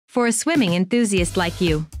For a swimming enthusiast like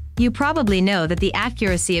you, you probably know that the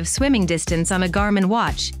accuracy of swimming distance on a Garmin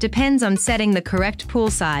watch depends on setting the correct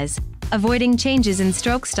pool size, avoiding changes in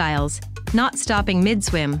stroke styles, not stopping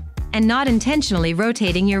mid-swim, and not intentionally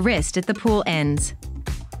rotating your wrist at the pool ends.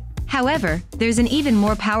 However, there's an even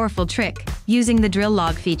more powerful trick, using the drill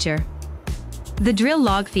log feature. The drill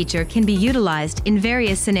log feature can be utilized in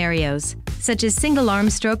various scenarios, such as single-arm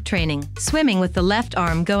stroke training, swimming with the left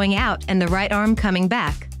arm going out and the right arm coming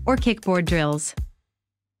back, or kickboard drills.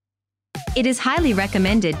 It is highly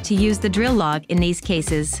recommended to use the drill log in these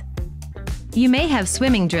cases. You may have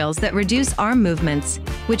swimming drills that reduce arm movements,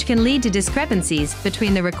 which can lead to discrepancies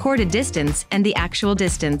between the recorded distance and the actual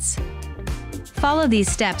distance. Follow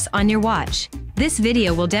these steps on your watch. This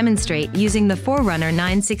video will demonstrate using the Forerunner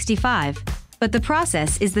 965, but the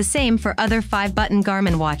process is the same for other 5-button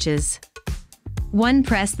Garmin watches. 1.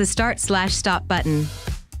 Press the Start/Stop button.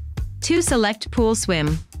 2. Select Pool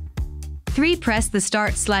Swim. 3. Press the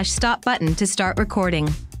Start/Stop button to start recording.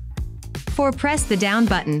 4. Press the Down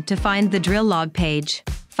button to find the drill log page.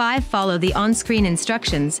 5. Follow the on-screen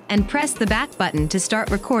instructions and press the Back button to start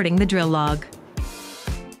recording the drill log.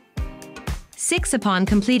 6. Upon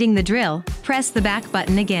completing the drill, press the Back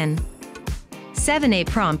button again. 7. A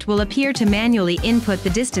prompt will appear to manually input the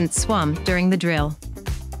distance swum during the drill.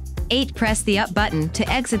 8. Press the Up button to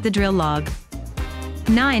exit the drill log.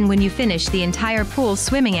 9. When you finish the entire pool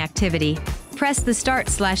swimming activity, press the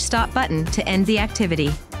Start/Stop button to end the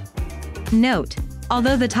activity. Note: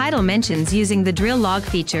 although the title mentions using the drill log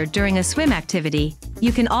feature during a swim activity,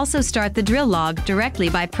 you can also start the drill log directly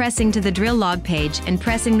by pressing to the drill log page and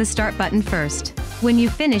pressing the Start button first. When you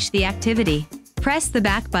finish the activity, press the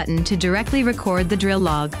Back button to directly record the drill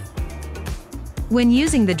log. When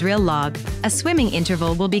using the drill log, a swimming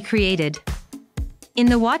interval will be created. In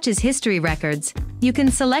the watch's history records, you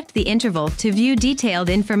can select the interval to view detailed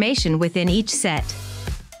information within each set.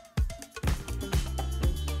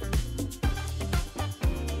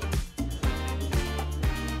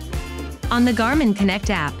 On the Garmin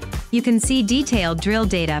Connect app, you can see detailed drill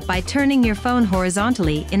data by turning your phone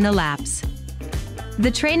horizontally in the laps.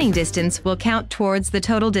 The training distance will count towards the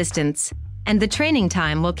total distance, and the training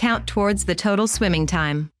time will count towards the total swimming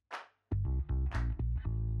time.